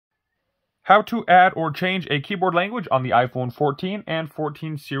How to add or change a keyboard language on the iPhone 14 and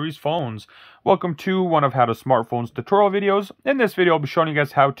 14 series phones. Welcome to one of How to Smartphones tutorial videos. In this video, I'll be showing you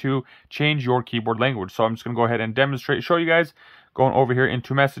guys how to change your keyboard language. So I'm just going to go ahead and show you guys. Going over here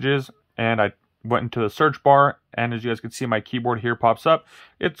into messages, and I went into the search bar, and as you guys can see, my keyboard here pops up.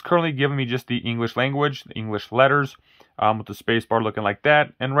 It's currently giving me just the English language, the English letters, with the space bar looking like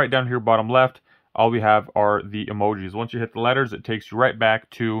that. And right down here, bottom left, all we have are the emojis. Once you hit the letters, it takes you right back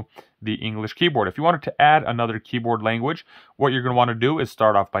to the English keyboard. If you wanted to add another keyboard language, what you're going to want to do is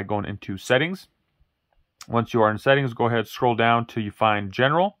start off by going into settings. Once you are in settings, go ahead, scroll down till you find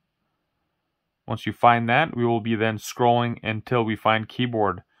general. Once you find that, we will be then scrolling until we find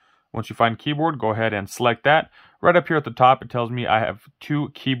keyboard. Once you find keyboard, go ahead and select that. Right up here at the top, it tells me I have two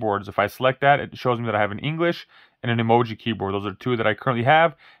keyboards. If I select that, it shows me that I have an English and an emoji keyboard. Those are two that I currently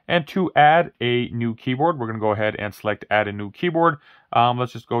have. And to add a new keyboard, we're going to go ahead and select add a new keyboard.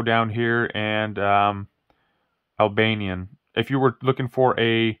 Let's just go down here and Albanian. If you were looking for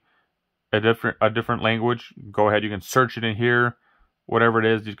a different language, go ahead. You can search it in here. Whatever it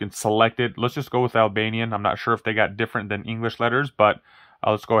is, you can select it. Let's just go with Albanian. I'm not sure if they got different than English letters, but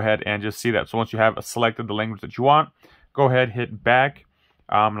let's go ahead and just see that. So once you have selected the language that you want, go ahead, hit back,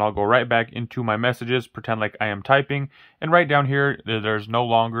 and I'll go right back into my messages, pretend like I am typing. And right down here, there's no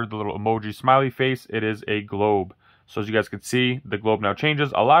longer the little emoji smiley face. It is a globe. So as you guys can see, the globe now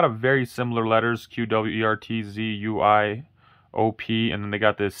changes. A lot of very similar letters, Q, W, E, R, T, Z, U, I, O, P, and then they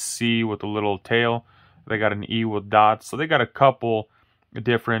got this C with a little tail. They got an E with dots. So they got a couple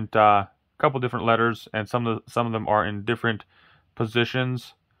different letters, and some of them are in different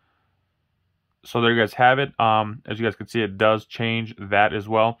positions. So there you guys have it. As you guys can see, it does change that as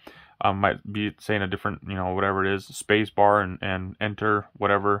well. Might be saying a different, whatever it is, space bar and enter,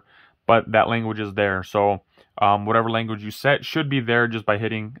 whatever, but that language is there. So whatever language you set should be there just by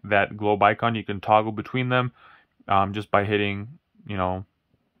hitting that globe icon. You can toggle between them just by hitting,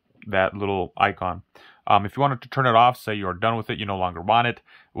 that little icon. If you wanted to turn it off, say you're done with it, you no longer want it,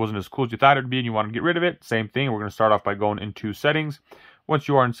 it wasn't as cool as you thought it would be, and you want to get rid of it, same thing. We're going to start off by going into settings. Once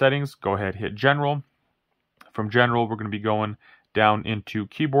you are in settings, go ahead, hit general. From general, we're going to be going down into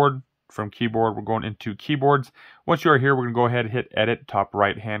keyboard. From keyboard, we're going into keyboards. Once you are here, we're going to go ahead and hit edit, top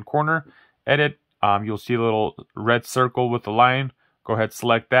right hand corner. Edit, you'll see a little red circle with the line. Go ahead,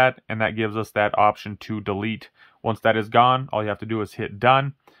 select that, and that gives us that option to delete. Once that is gone, all you have to do is hit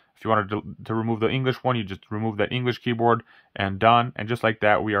done. If you wanted to remove the English one, you just remove that English keyboard and done. And just like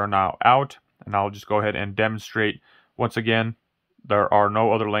that, we are now out. And I'll just go ahead and demonstrate. Once again, there are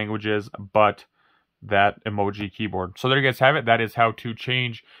no other languages but that emoji keyboard. So there you guys have it. That is how to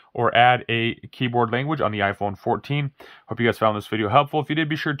change or add a keyboard language on the iPhone 14. Hope you guys found this video helpful. If you did,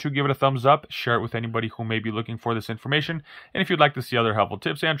 be sure to give it a thumbs up, share it with anybody who may be looking for this information. And if you'd like to see other helpful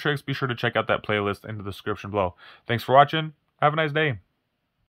tips and tricks, be sure to check out that playlist in the description below. Thanks for watching. Have a nice day.